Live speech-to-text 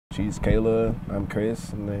she's Kayla, I'm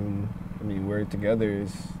Chris, and then, I mean, we're together.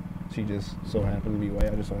 She just so happened to be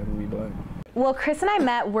white, I just so happened to be black. Well, Chris and I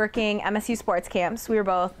met working MSU sports camps. We were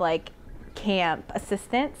both like camp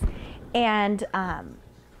assistants, and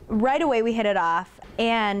right away we hit it off.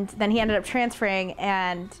 And then he ended up transferring,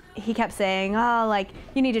 and he kept saying, oh, like,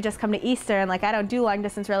 you need to just come to Easter, and like, I don't do long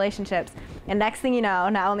distance relationships. And next thing you know,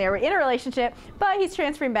 not only are we in a relationship, but he's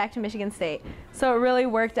transferring back to Michigan State. So it really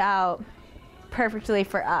worked out perfectly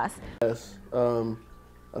for us. Yes,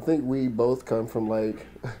 I think we both come from like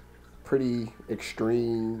pretty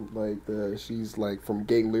extreme, like she's like from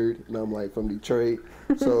Gaylord and I'm like from Detroit.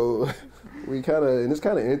 So we kind of, and it's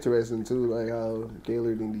kind of interesting too, like how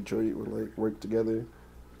Gaylord and Detroit would like work together.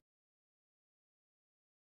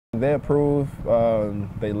 They approve,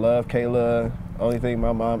 they love Kayla. Only thing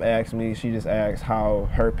my mom asked me, she just asked how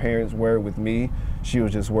her parents were with me. She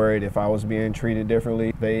was just worried if I was being treated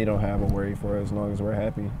differently. They don't have a worry for us as long as we're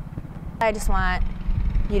happy. I just want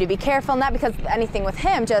you to be careful, not because anything with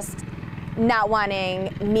him, just not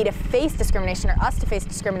wanting me to face discrimination or us to face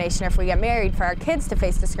discrimination, or if we get married, for our kids to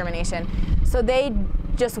face discrimination. So they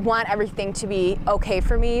just want everything to be okay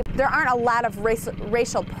for me. There aren't a lot of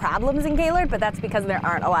racial problems in Gaylord, but that's because there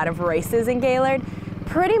aren't a lot of races in Gaylord.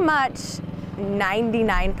 Pretty much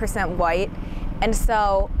 99% white. And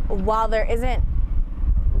so while there isn't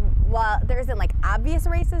like obvious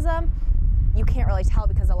racism, you can't really tell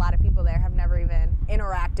because a lot of people there have never even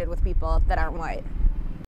interacted with people that aren't white.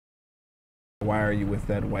 Why are you with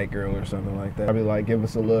that white girl or something like that? I'd be like, give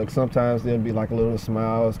us a look. Sometimes there'd be like a little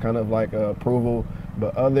smile, it's kind of like approval,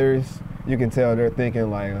 but others, you can tell they're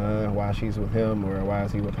thinking like, why she's with him or why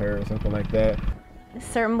is he with her or something like that.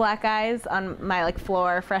 Certain black guys on my like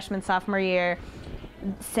floor, freshman, sophomore year,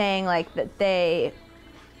 saying like that they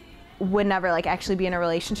would never like actually be in a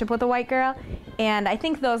relationship with a white girl. And I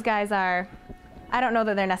think those guys are, I don't know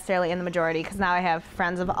that they're necessarily in the majority, because now I have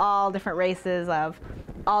friends of all different races, of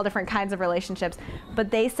all different kinds of relationships,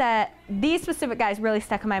 but they said these specific guys really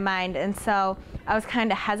stuck in my mind, and so I was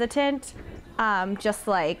kind of hesitant, just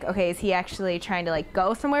like, okay, is he actually trying to like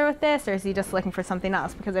go somewhere with this, or is he just looking for something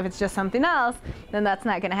else? Because if it's just something else, then that's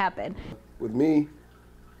not going to happen. With me,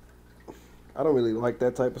 I don't really like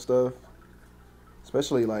that type of stuff,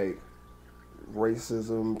 especially like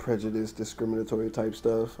racism, prejudice, discriminatory type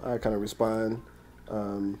stuff. I kind of respond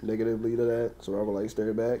negatively to that, so I would like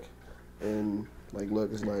stare back and like,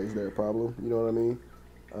 look, it's like, is there a problem? You know what I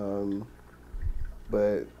mean?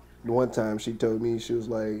 But one time she told me, she was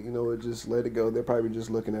like, you know what, just let it go. They're probably just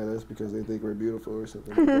looking at us because they think we're beautiful or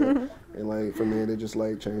something like that. And like, from there, they just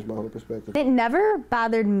like changed my whole perspective. It never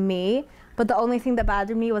bothered me, but the only thing that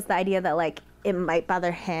bothered me was the idea that like it might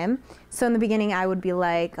bother him. So in the beginning, I would be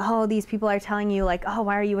like, oh, these people are telling you like, oh,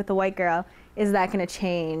 why are you with the white girl? Is that gonna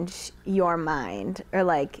change your mind or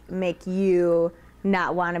like make you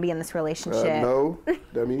not want to be in this relationship? No,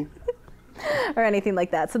 dummy. Or anything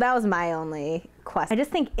like that. So that was my only question. I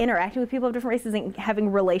just think interacting with people of different races and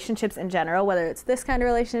having relationships in general, whether it's this kind of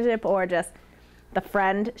relationship or just the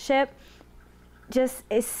friendship, just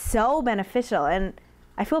is so beneficial. And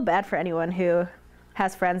I feel bad for anyone who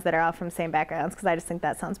has friends that are all from the same backgrounds, because I just think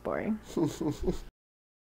that sounds boring.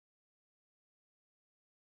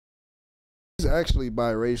 He's actually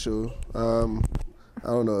biracial. I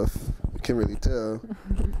don't know if you can really tell.